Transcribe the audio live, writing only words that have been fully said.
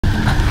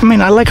I mean,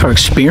 I like our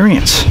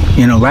experience.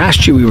 You know,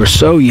 last year we were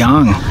so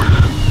young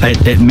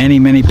at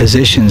many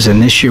positions,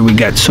 and this year we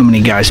got so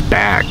many guys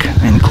back,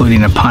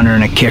 including a punter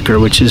and a kicker,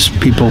 which is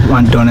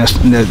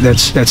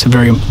that's a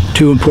very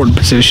two important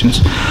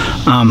positions.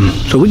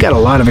 So we got a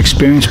lot of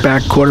experience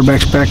back,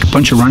 quarterbacks back, a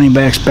bunch of running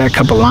backs back, a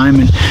couple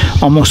linemen,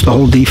 almost the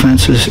whole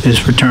defense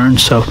is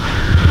returned. So,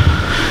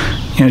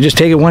 you know, just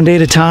take it one day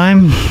at a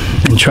time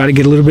and try to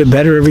get a little bit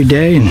better every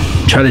day and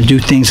try to do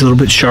things a little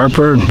bit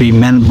sharper and be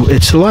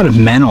it's a lot of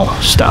mental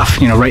stuff.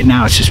 You know, right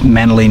now it's just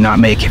mentally not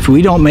if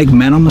we don't make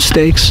mental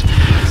mistakes,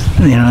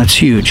 you know, that's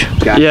huge.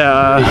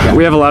 Yeah,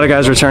 we have a lot of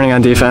guys returning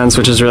on defense,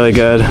 which is really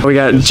good. We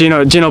got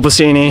Gino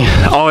Placini,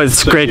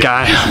 always great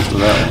guy.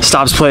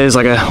 Stops plays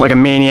like a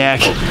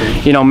maniac.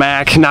 You know,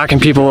 Mac knocking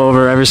people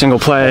over every single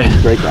play.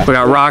 We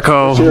got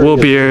Rocco, Will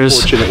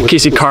Beers,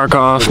 Casey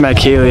Karkoff, Matt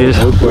Keeley.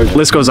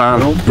 List goes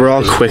on. We're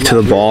all quick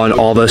to the ball, and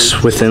all of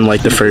us within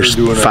like the first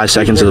 5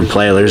 seconds of the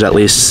play, there's at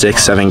least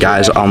 6-7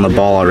 guys on the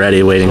ball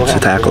already waiting to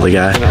tackle the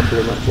guy.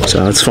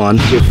 So it's fun.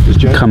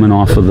 Coming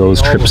off of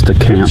those trips to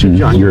Canton,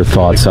 your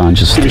thoughts on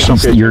just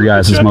your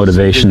guys'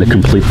 motivation to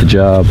complete the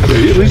job?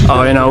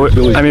 Oh, you know,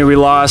 I mean, we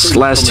lost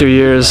last 2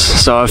 years,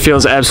 so it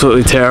feels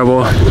absolutely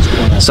terrible.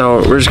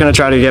 So we're just going to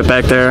try to get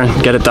back there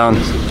and get it done.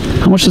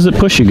 How much does it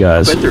push you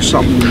guys?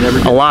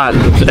 A lot.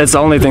 It's the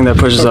only thing that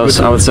pushes us,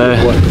 I would say.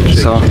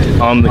 So,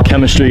 the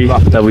chemistry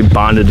that we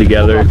bonded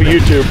together.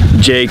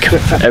 Jake,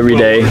 every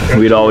day,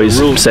 we'd always,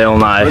 Sale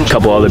and I, a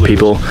couple other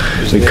people,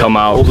 we'd come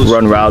out,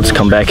 run routes,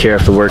 come back here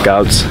after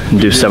workouts,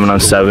 and do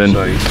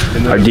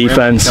 7-on-7. Our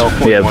defense,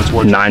 we have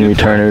 9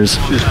 returners,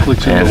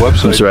 and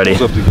it's ready.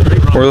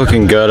 We're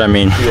looking good. I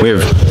mean, we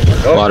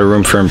have a lot of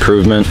room for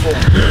improvement,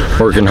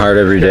 working hard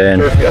every day,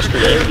 and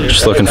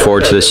just looking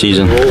forward to the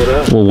season.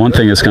 Well, one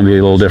thing that's going to be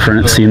a little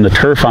different, seeing the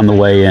turf on the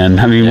way in.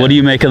 I mean, what do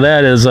you make of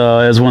that as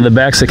one of the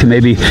backs that can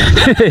maybe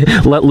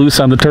let loose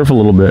on the turf a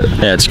little bit?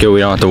 Yeah, it's good. We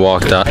don't have to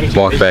walk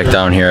back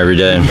down here every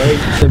day.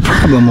 The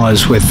problem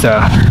was with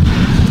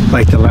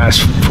like the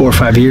last 4 or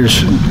 5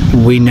 years,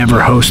 we never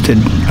hosted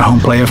a home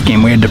playoff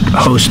game. We had to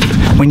host,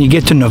 when you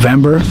get to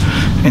November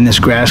and this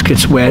grass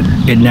gets wet,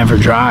 it never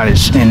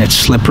dries and it's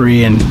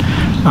slippery, and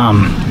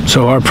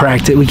so our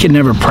practice, we could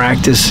never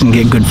practice and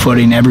get good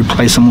footing. Every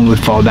play someone would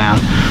fall down.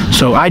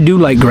 So I do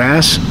like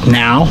grass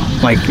now,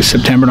 like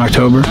September and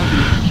October,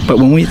 but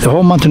when the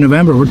whole month of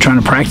November, we're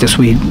trying to practice,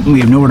 we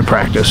have nowhere to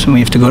practice, and we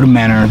have to go to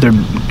Menor.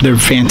 They're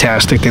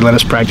fantastic. They let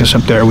us practice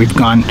up there. We've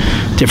gone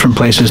different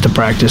places to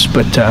practice,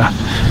 but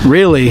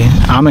really,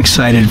 I'm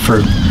excited for,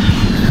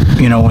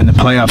 you know, when the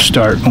playoffs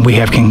start, when we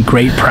have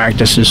great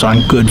practices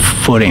on good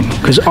footing,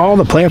 because all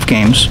the playoff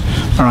games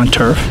are on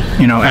turf,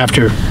 you know,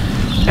 after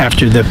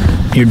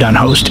you're done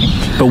hosting.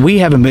 But we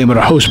haven't been able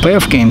to host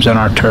playoff games on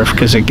our turf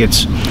because it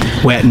gets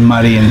wet and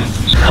muddy. And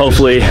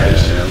hopefully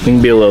we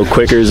can be a little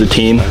quicker as a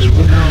team,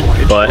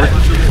 but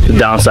the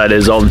downside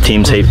is all the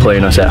teams hate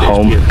playing us at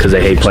home because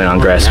they hate playing on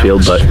grass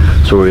field, but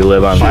it's where we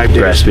live, on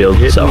grass field.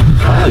 So,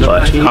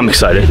 but I'm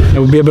excited.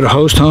 We'll be able to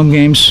host home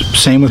games,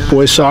 same with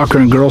boys soccer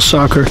and girls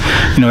soccer.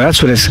 You know,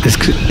 that's what is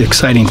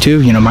exciting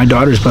too. You know, my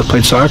daughters both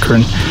played soccer,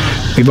 and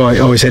we've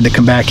always had to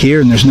come back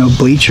here, and there's no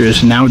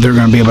bleachers, and now they're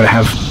going to be able to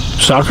have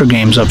soccer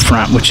games up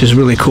front, which is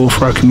really cool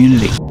for our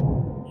community.